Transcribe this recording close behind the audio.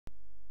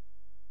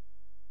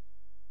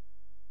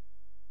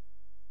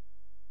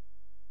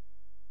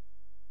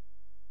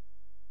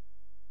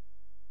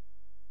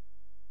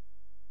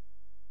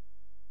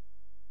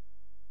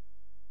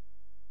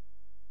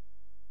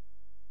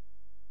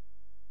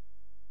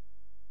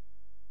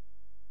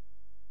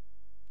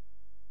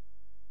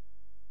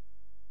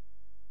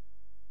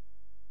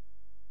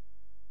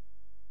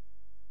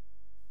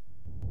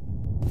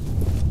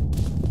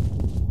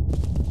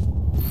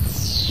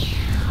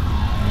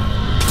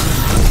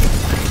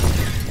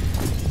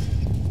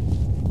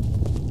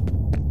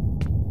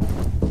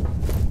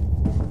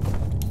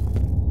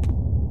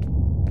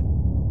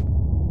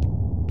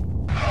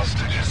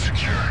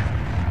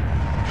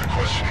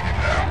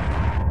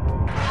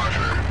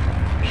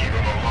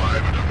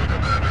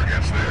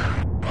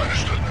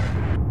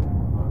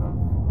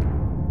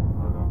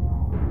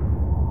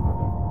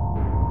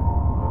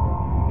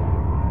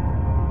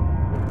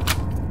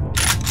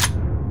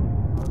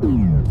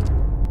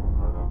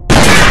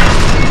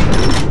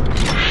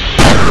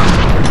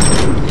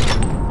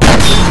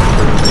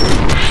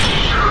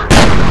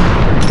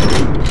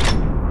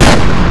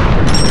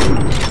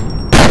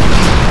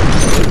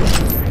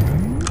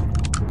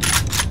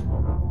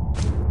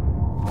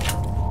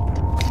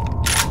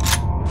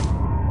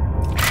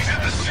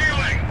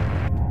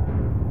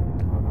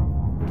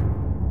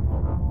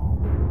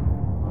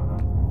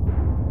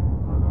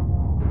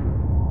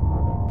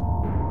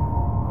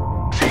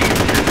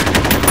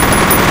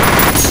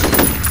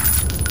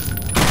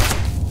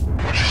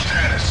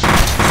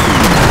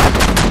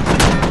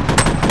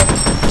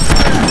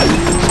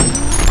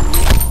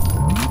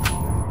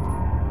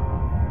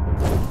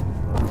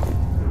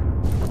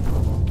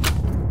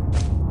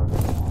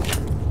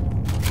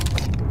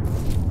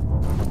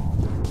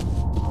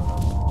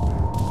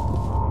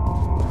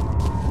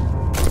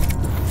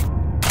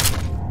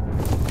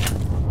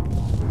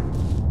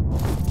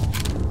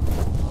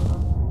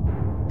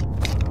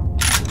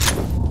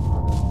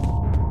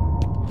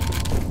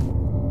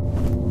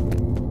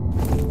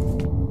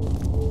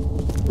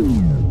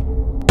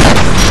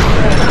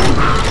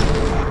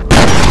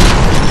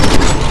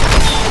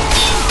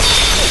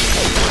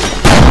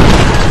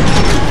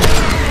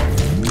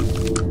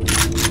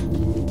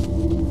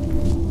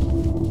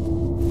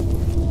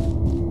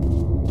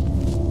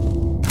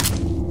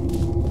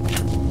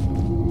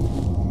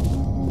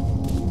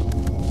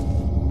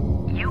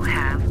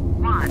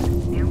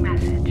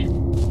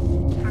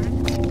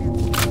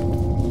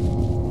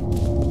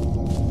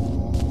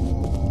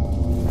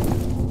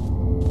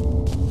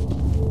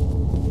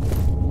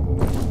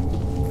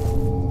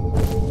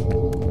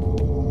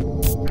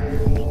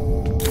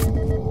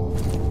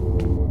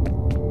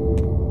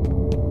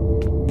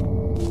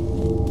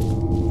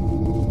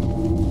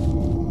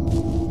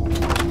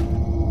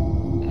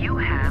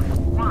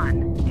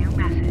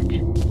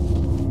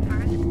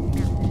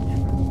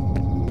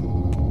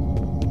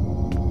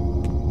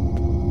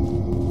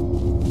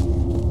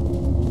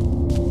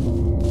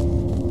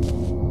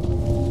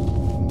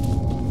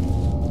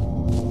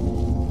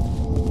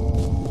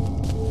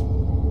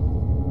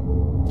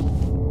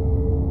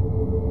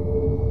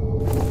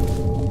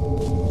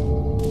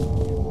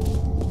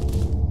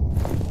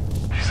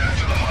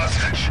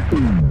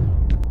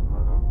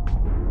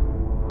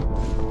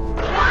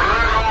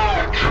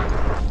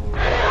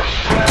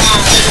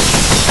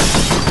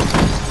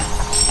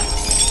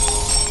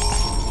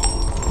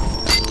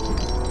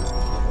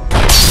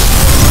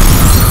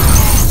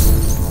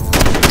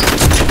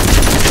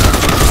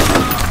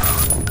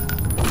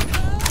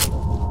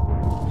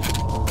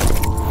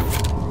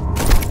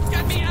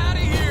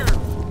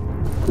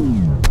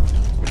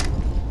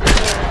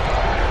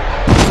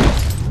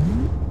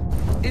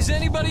Is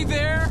anybody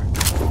there?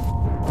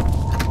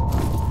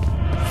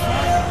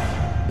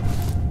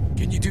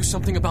 Can you do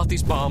something about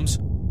these bombs?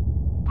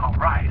 All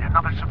right,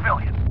 another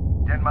civilian.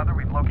 Den Mother,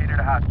 we've located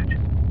a hostage.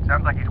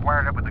 Sounds like he's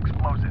wired up with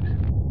explosives.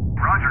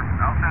 Roger.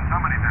 I'll send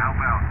somebody to help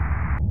out.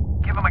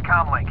 Give him a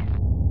comm link.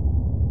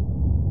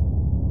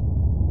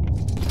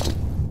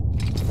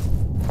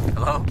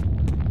 Hello?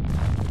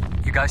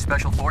 You guys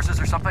special forces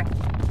or something?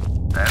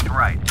 That's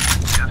right.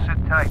 Just sit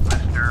tight,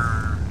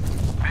 Mr.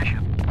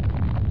 Bishop.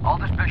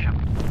 Aldous Bishop.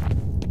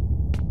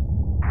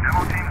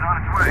 Demo team's on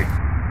its way.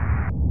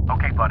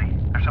 Okay, buddy.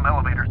 There's some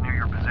elevators near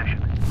your position.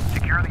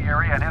 Secure the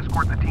area and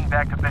escort the team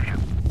back to Bishop.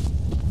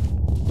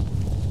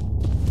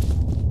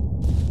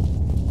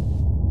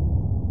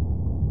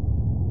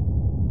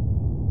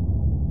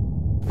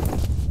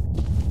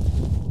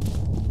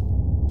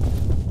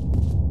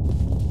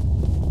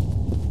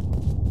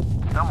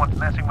 Someone's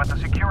messing with the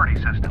security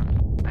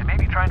system. They may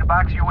be trying to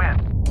box you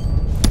in.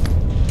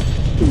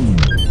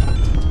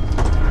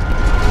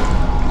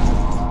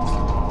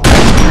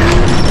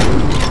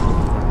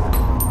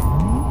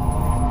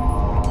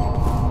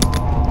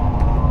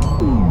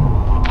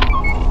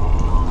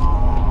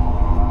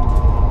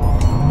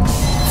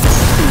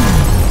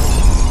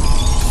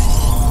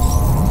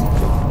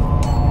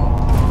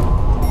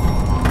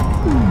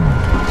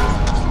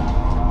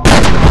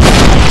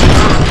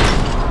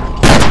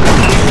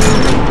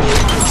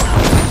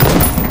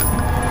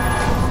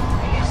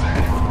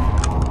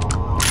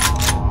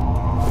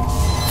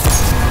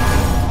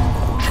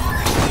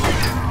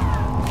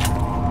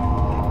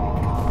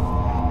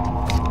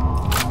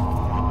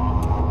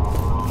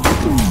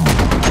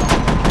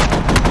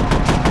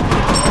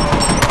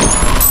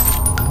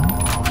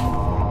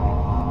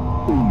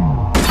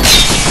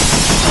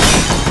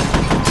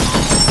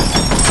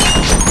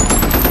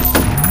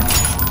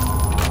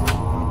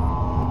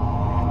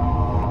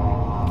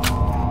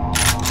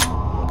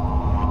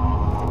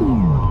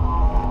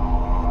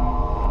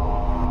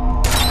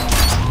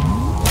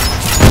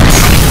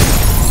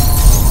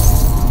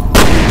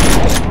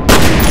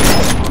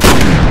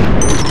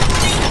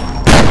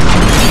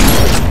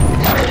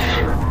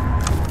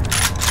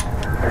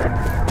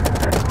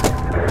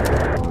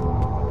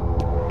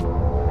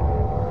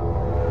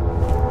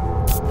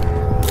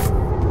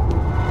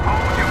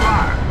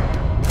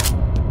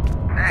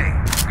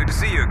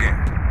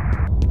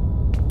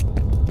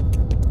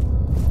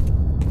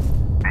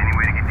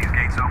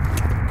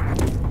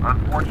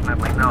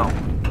 Unfortunately, no.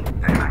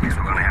 Then I guess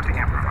we're gonna have to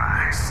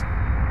improvise.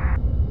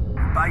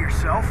 By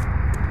yourself?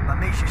 What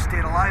makes you stay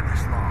alive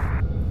this long?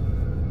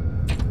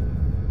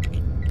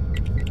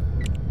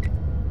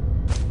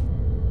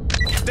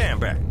 Stand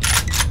back.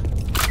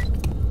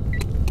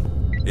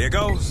 Here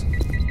goes.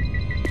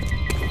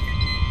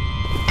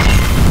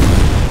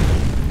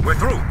 We're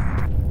through.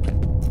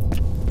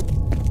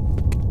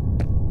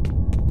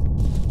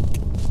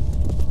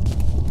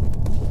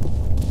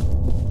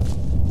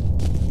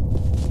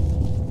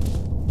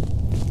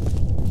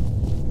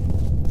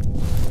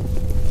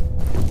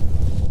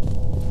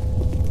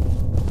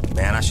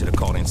 Man, I should have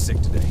called in sick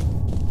today.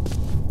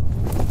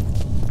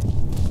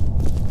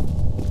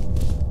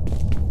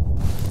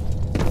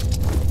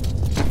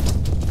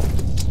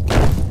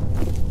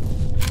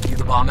 You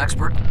the bomb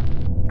expert?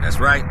 That's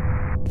right.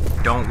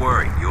 Don't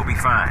worry, you'll be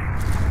fine.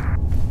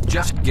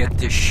 Just get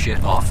this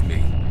shit off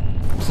me.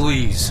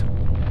 Please.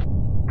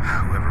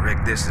 Whoever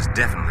rigged this is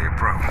definitely a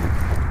pro.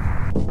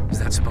 Is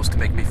that supposed to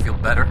make me feel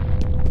better?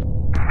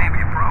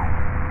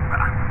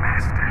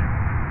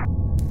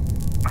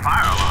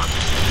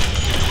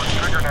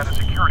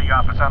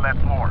 surface on that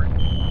floor.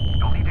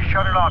 You'll need to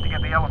shut it off to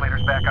get the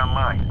elevators back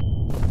online.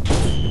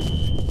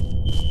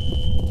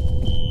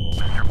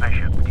 Mr.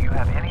 Bishop, do you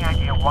have any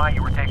idea why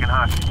you were taken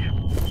hostage?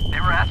 They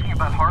were asking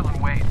about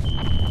Harlan Wade.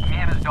 Me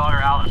and his daughter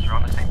Alice are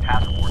on the same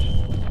task force.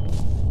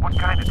 What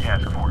kind of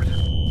task force?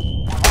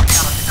 We're working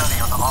on a study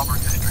on the Auburn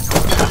district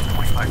over the past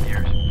 25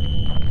 years.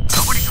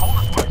 Nobody told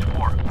us what it's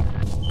for.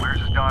 Where's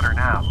his daughter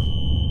now?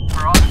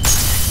 Her office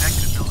is in the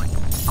executive building,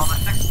 on the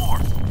 6th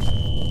floor.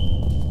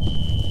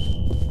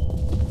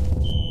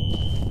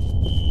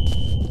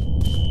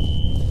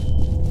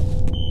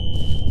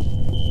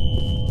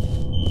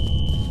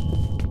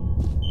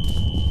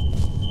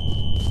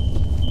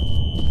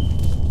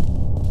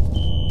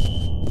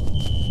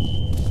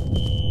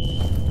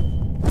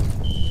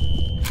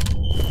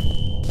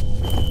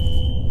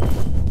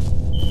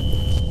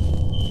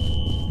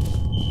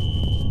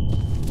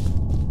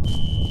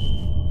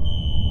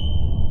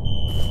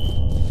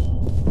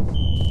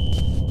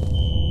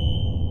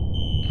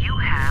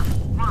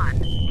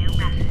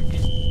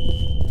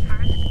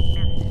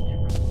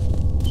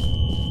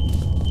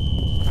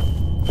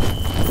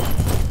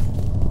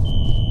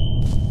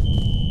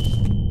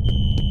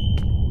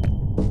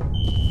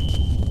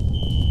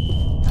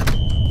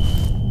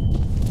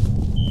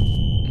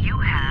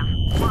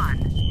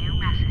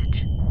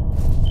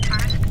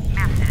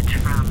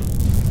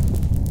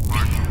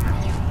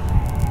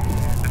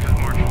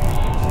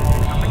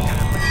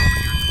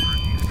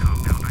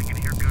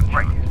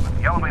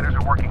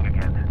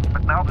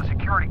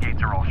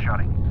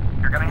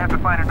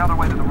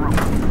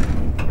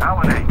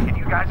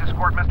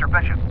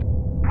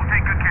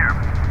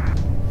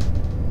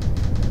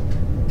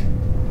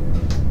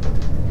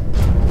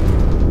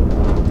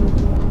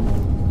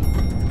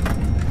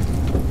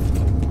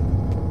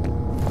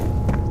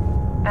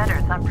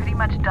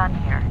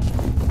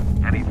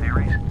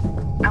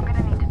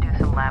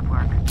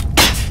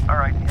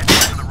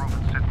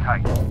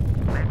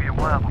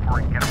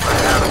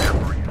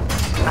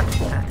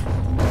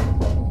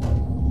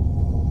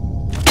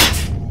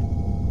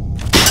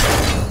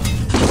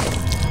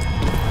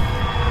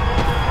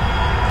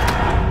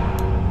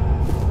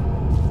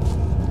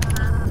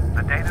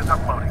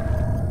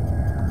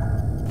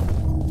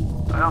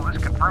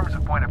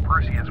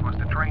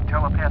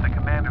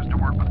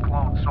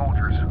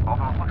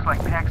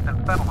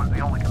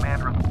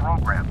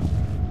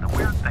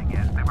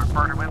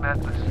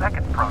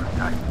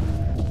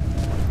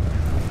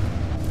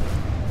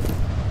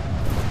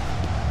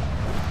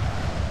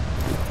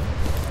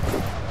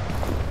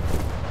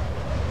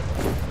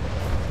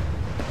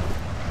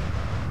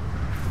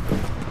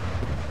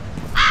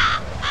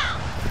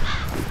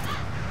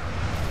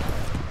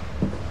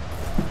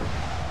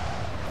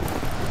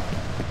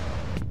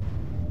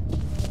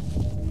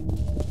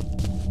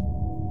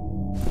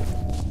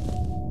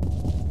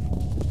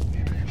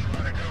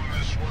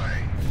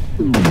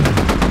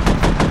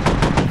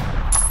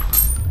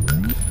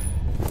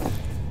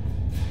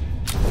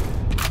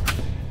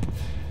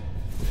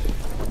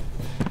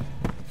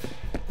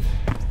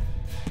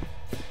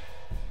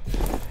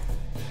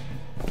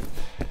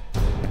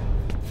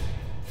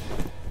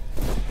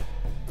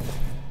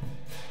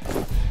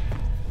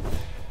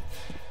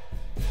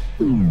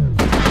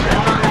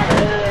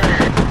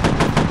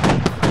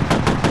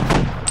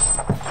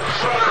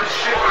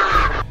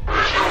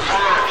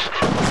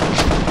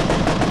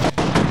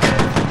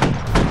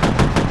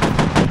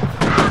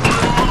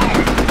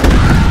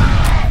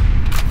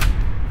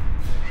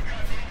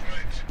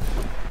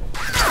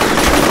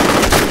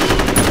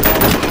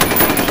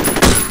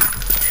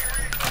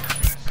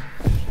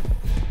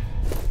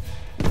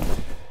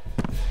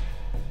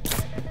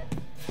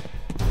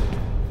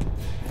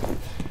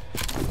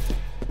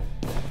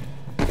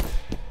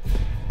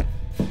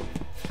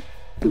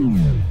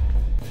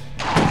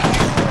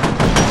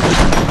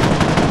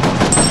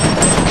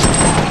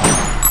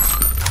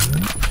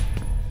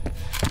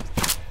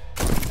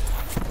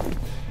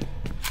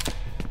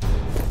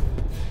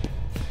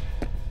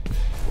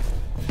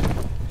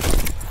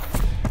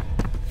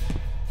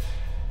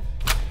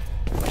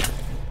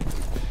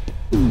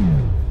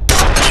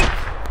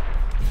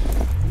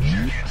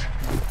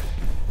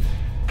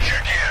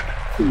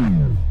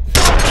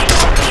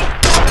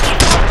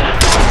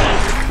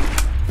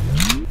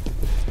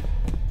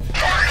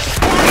 Target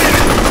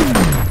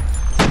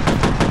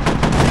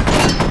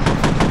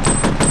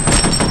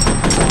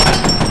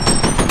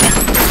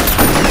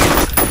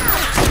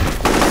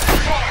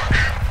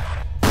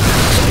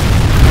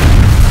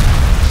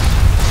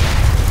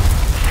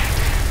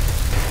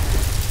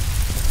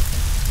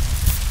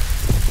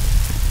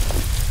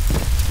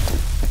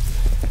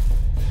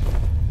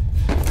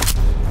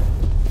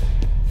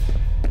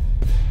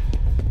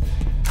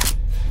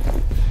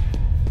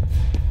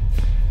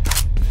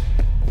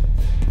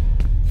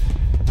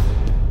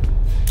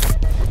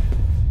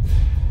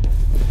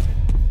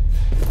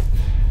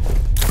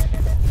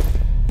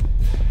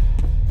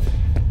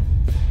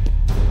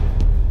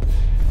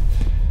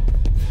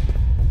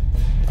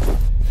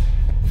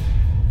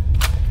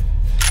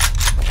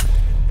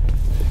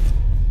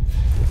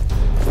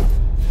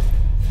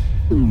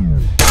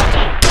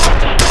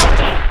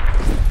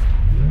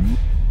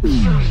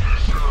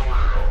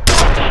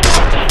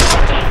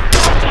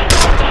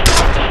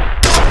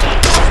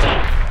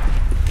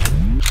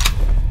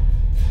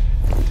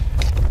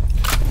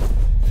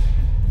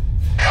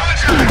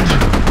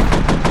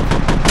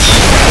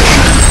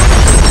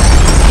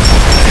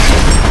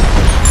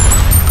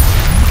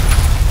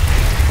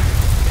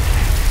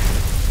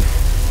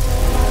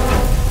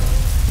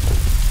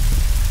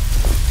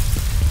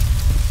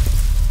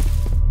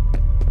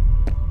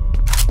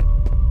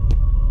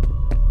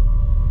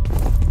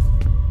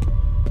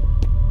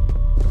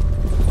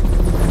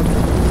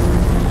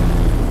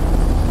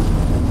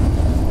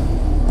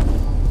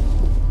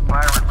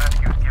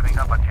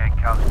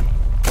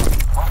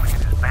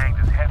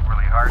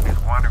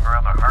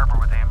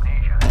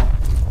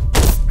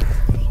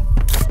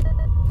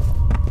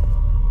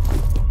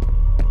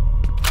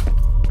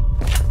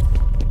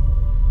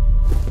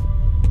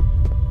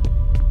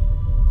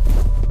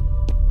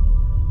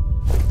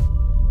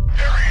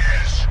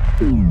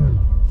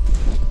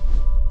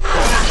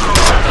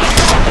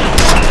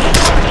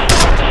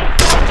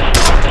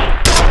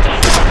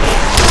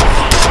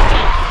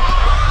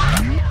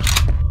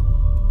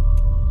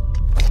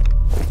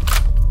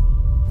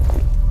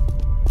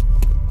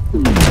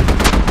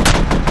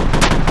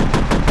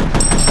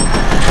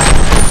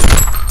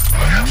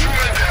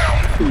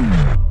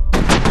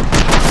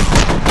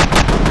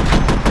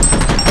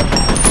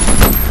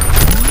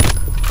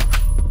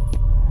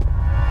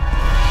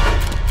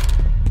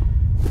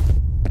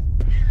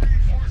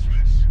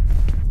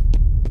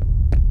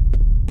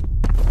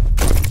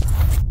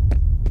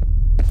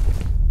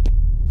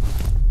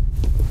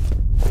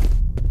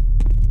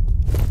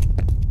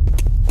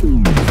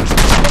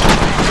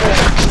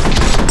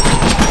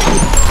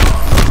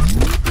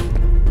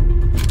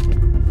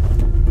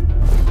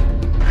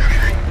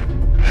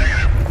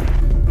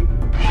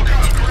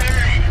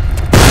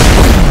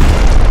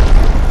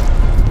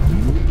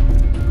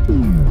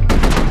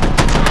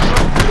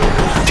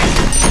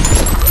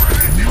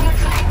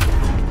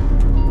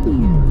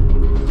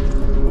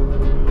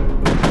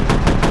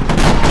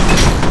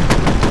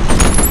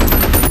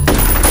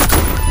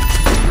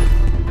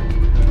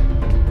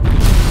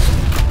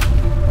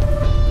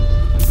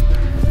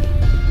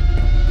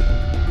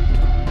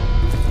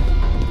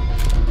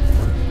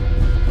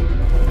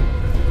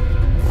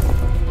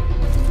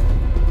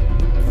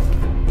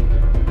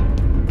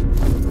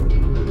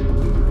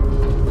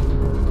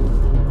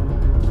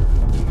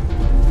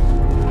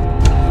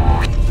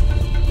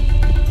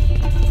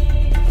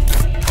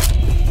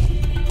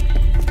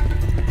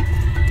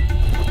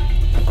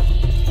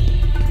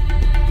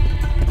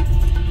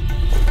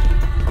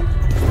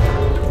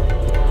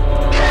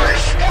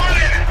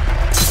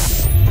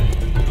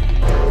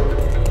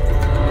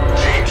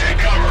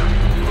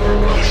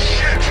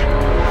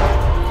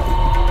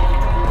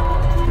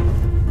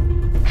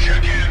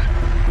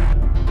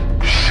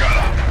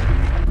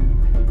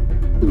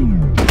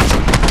Got it.